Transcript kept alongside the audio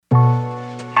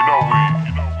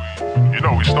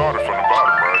we started from the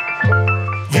bottom,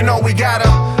 right? You know we gotta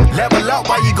level up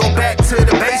while you go back to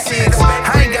the basics.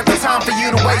 I ain't got the time for you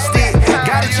to waste it.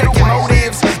 Gotta check your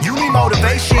motives, you need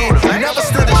motivation. You never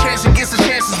stood a chance against the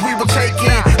chances we were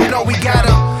taking. You know we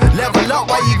gotta level up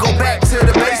while you go back to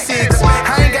the basics.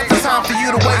 I ain't got the time for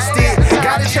you to waste it.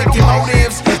 Gotta check your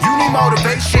motives, you need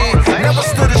motivation. Never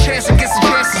stood a chance against the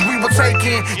chances we were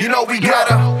taking. You know we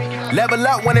gotta level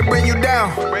up when they bring you down.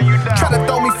 Try to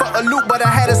throw me for a loop, but I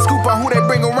had a scoop on who they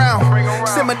bring around.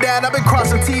 Simmer down, I've been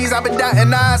crossing T's, I've been dotting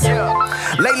I's.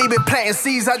 Lately been planting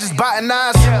seeds, I just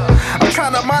botanize. I'm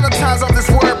trying to monetize off this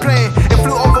wordplay. It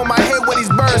flew over my head what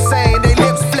these birds saying. They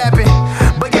lips flapping,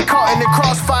 but get caught in the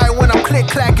crossfire when I'm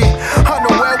click-clacking.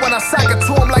 Unaware when I sock it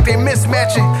to them like they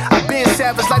mismatching. I've been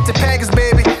savage like Topangas,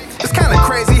 baby. It's kinda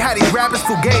crazy how these rappers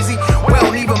fugazi. We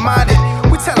don't even mind it.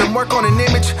 We tell them work on an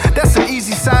image, that's an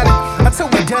easy signing. Until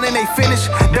we done and they finish,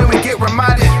 then we get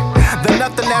reminded that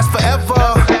nothing lasts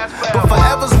forever. But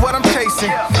forever's what I'm chasing.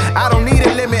 I don't need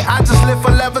a limit, I just live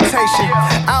for levitation.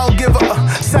 I don't give a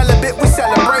celibate, we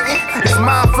celebrating. It's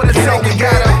mine for the taking.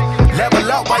 Gotta level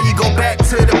up while you go back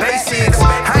to the basics.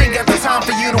 I ain't got the time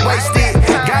for you to waste it.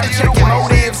 Gotta check your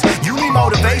motives, you need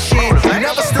motivation. You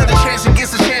never stood a chance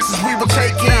against the chances we were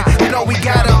taking. You know we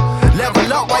gotta level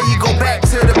up while you go back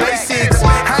to the basics.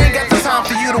 I ain't got the time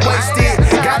for you to waste it.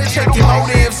 Gotta check your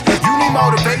motives, you need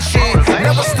motivation.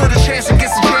 Never stood a chance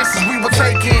against the chances we were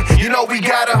taking. You know we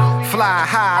gotta fly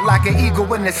high like an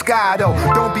eagle in the sky though.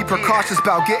 Don't be precautious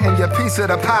about getting your piece of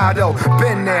the pie though.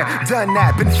 Been there, done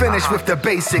that, been finished with the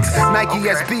basics. Nike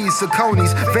SBs,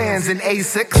 Sauconys, Vans and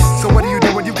Asics. So what do you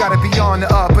do when you gotta be on the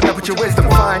up and up with your wisdom?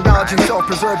 Find knowledge and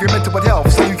self-preserve your mental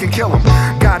health so you can kill them.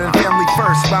 God and family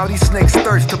first, while these snakes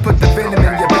thirst to put the venom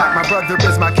in your back. My brother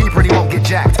is my keeper and he won't get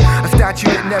jacked. A statue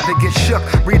that never gets shook.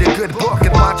 Read a good book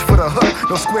and watch for the hook.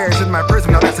 No squares in my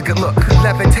prism, now that's a good look.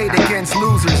 Levitate against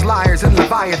losers, liars and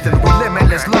Leviathan. We're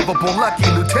limitless, lovable, lucky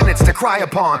lieutenants to cry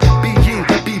upon. Be you,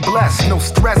 be blessed, no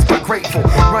stress but grateful.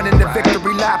 Running the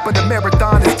victory lap of the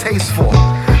marathon is tasteful.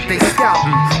 They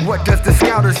scouting, what does the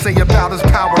scouter say about his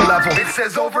power level? It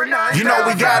says over 9,000. You know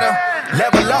we gotta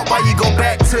level up while you go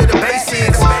back to the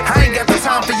basics. I ain't got the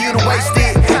time for you to waste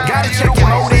it. Gotta check your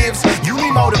motives, you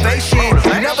need motivation.